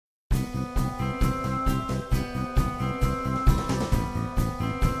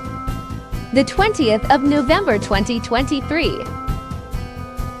The 20th of November 2023.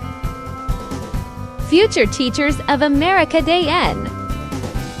 Future Teachers of America Day N.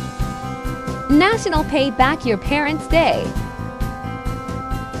 National Pay Back Your Parents Day.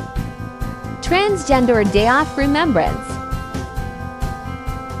 Transgender Day of Remembrance.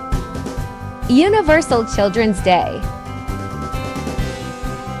 Universal Children's Day.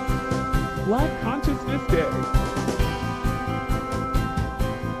 Black Consciousness Day.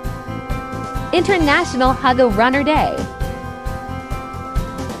 International Hug a Runner Day.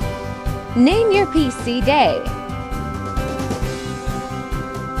 Name Your PC Day.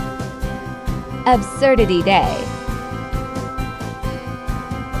 Absurdity Day.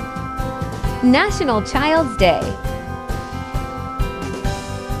 National Child's Day.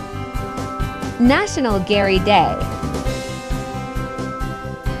 National Gary Day.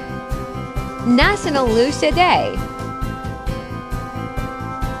 National Lucia Day.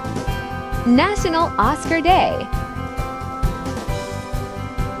 National Oscar Day.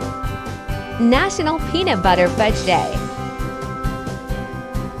 National Peanut Butter Fudge Day.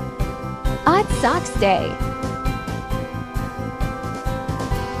 Odd Socks Day.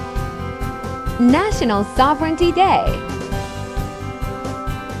 National Sovereignty Day.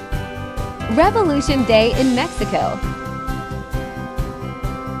 Revolution Day in Mexico.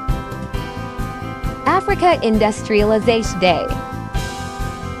 Africa Industrialization Day.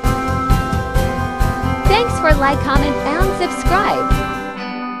 Thanks for like, comment, and subscribe.